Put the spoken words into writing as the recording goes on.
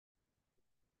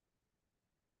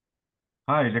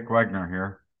Hi, Dick Wagner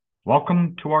here.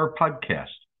 Welcome to our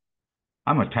podcast.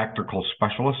 I'm a tactical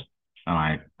specialist and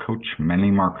I coach many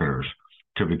marketers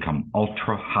to become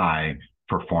ultra high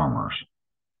performers.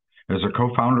 As a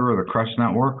co founder of the Crest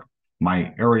Network,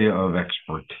 my area of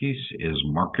expertise is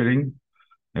marketing,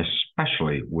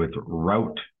 especially with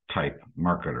route type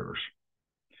marketers.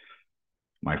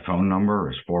 My phone number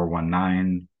is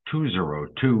 419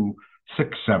 202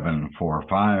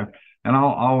 6745, and I'll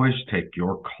always take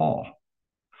your call.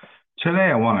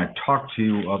 Today, I want to talk to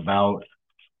you about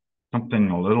something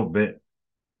a little bit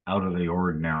out of the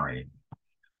ordinary.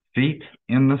 Feet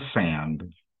in the sand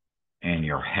and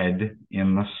your head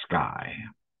in the sky.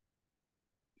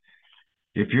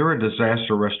 If you're a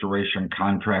disaster restoration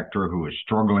contractor who is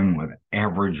struggling with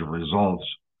average results,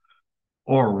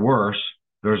 or worse,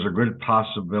 there's a good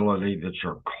possibility that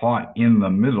you're caught in the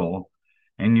middle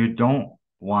and you don't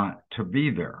want to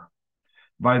be there.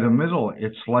 By the middle,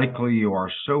 it's likely you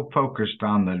are so focused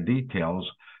on the details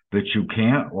that you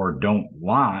can't or don't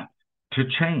want to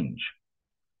change.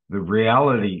 The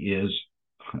reality is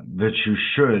that you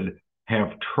should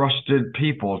have trusted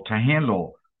people to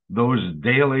handle those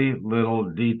daily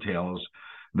little details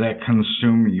that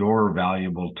consume your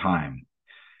valuable time.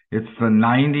 It's the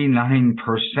 99%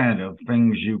 of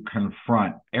things you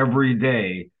confront every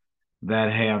day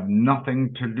that have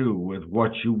nothing to do with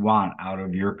what you want out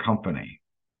of your company.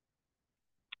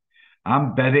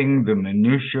 I'm betting the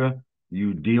minutia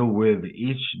you deal with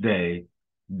each day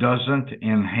doesn't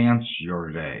enhance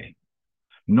your day,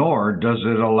 nor does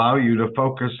it allow you to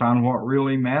focus on what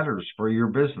really matters for your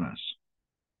business.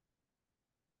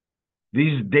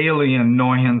 These daily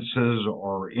annoyances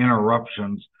or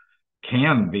interruptions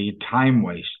can be time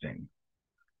wasting.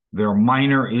 They're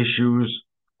minor issues,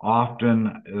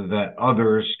 often that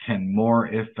others can more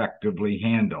effectively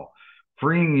handle,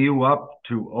 freeing you up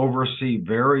to oversee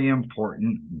very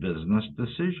important business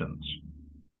decisions.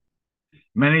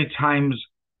 Many times,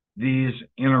 these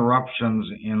interruptions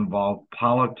involve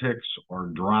politics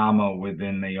or drama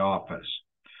within the office.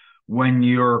 When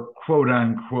you're quote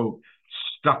unquote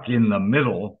stuck in the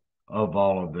middle of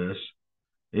all of this,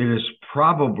 it is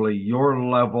probably your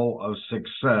level of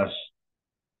success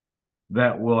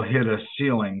that will hit a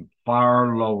ceiling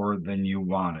far lower than you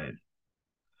wanted.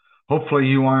 Hopefully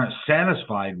you aren't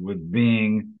satisfied with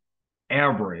being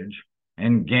average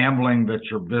and gambling that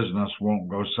your business won't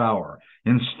go sour.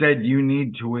 Instead, you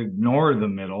need to ignore the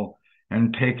middle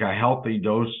and take a healthy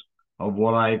dose of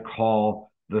what I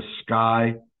call the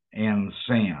sky and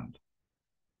sand.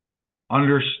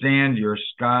 Understand your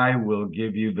sky will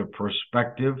give you the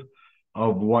perspective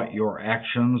of what your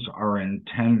actions are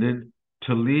intended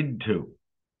to lead to.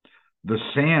 The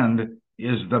sand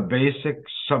is the basic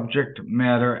subject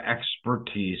matter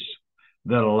expertise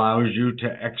that allows you to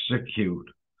execute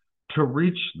to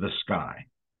reach the sky.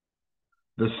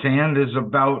 The sand is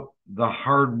about the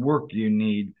hard work you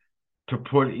need to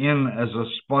put in as a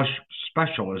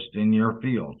specialist in your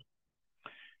field.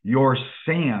 Your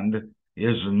sand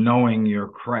is knowing your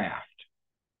craft.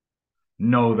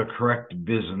 Know the correct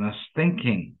business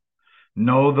thinking.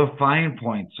 Know the fine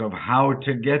points of how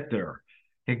to get there.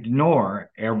 Ignore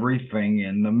everything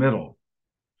in the middle.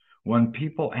 When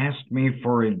people ask me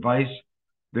for advice,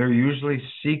 they're usually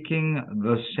seeking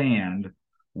the sand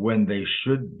when they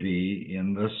should be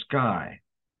in the sky.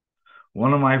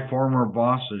 One of my former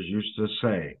bosses used to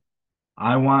say,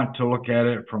 I want to look at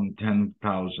it from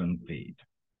 10,000 feet.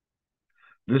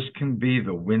 This can be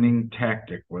the winning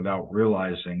tactic without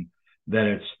realizing that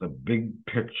it's the big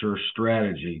picture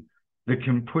strategy that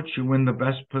can put you in the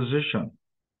best position.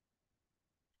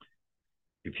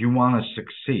 If you want to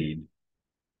succeed,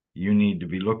 you need to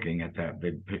be looking at that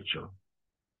big picture.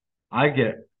 I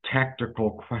get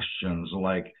tactical questions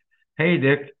like, hey,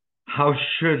 Dick, how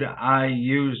should I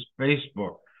use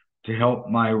Facebook to help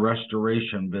my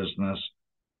restoration business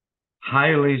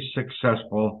highly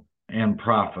successful and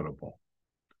profitable?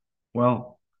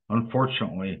 Well,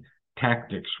 unfortunately,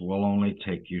 tactics will only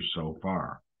take you so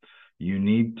far. You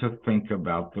need to think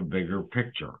about the bigger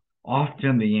picture.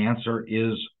 Often the answer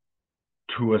is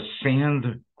to a sand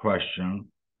question,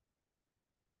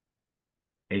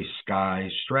 a sky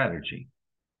strategy.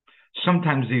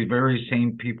 Sometimes these very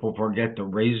same people forget to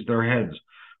raise their heads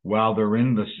while they're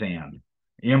in the sand,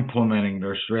 implementing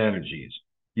their strategies.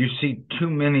 You see,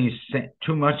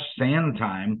 too much sand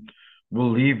time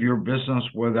will leave your business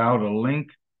without a link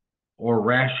or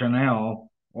rationale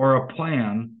or a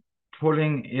plan,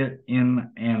 putting it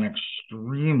in an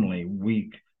extremely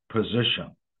weak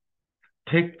position.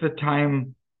 Take the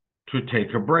time to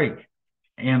take a break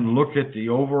and look at the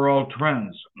overall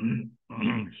trends.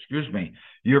 Excuse me,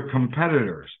 your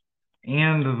competitors,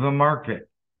 and the market.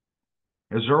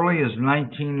 As early as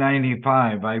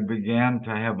 1995, I began to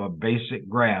have a basic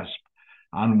grasp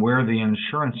on where the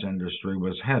insurance industry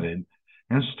was headed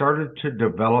and started to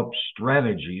develop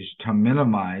strategies to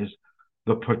minimize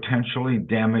the potentially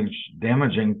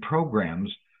damaging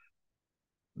programs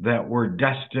that were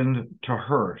destined to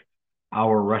hurt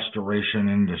our restoration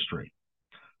industry.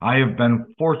 I have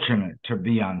been fortunate to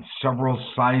be on several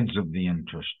sides of the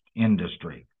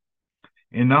industry,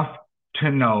 enough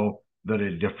to know that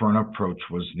a different approach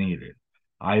was needed.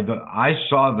 I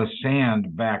saw the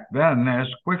sand back then as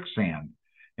quicksand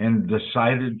and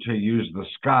decided to use the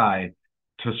sky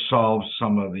to solve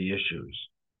some of the issues.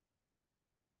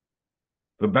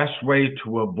 The best way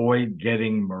to avoid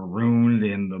getting marooned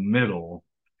in the middle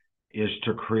is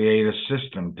to create a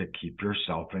system to keep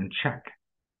yourself in check,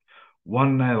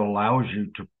 one that allows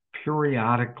you to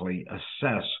periodically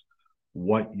assess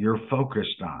what you're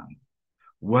focused on,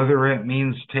 whether it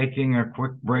means taking a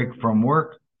quick break from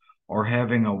work or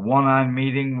having a one-on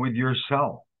meeting with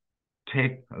yourself.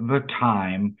 Take the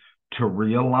time to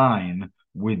realign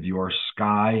with your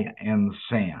sky and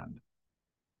sand.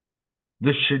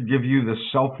 This should give you the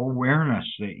self-awareness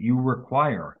that you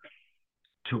require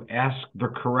to ask the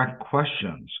correct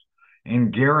questions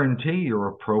and guarantee you're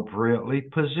appropriately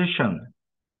positioned.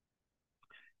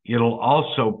 It'll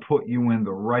also put you in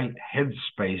the right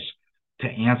headspace to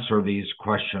answer these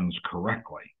questions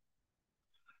correctly.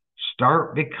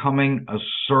 Start becoming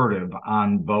assertive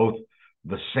on both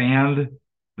the sand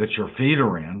that your feet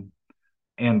are in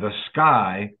and the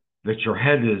sky that your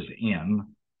head is in,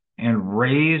 and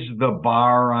raise the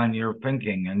bar on your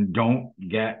thinking and don't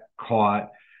get caught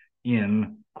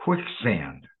in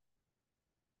quicksand.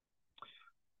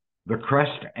 The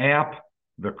Crest app,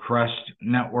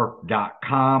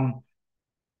 thecrestnetwork.com.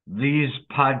 These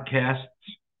podcasts,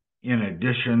 in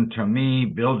addition to me,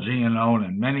 Bill Giannone,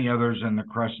 and many others in the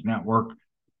Crest Network,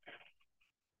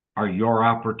 are your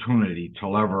opportunity to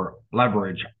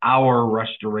leverage our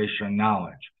restoration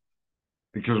knowledge,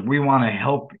 because we want to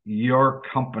help your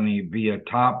company be a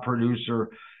top producer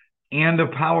and a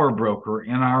power broker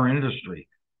in our industry,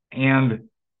 and,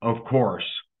 of course,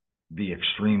 be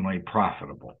extremely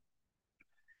profitable.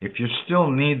 If you still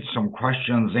need some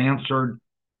questions answered,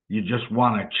 you just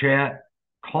want to chat,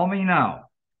 call me now,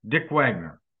 Dick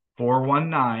Wagner,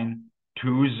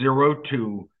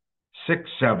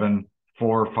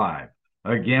 419-202-6745.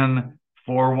 Again,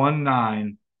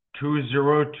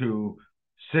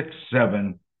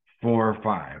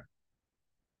 419-202-6745.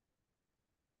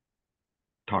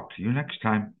 Talk to you next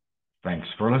time. Thanks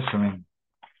for listening.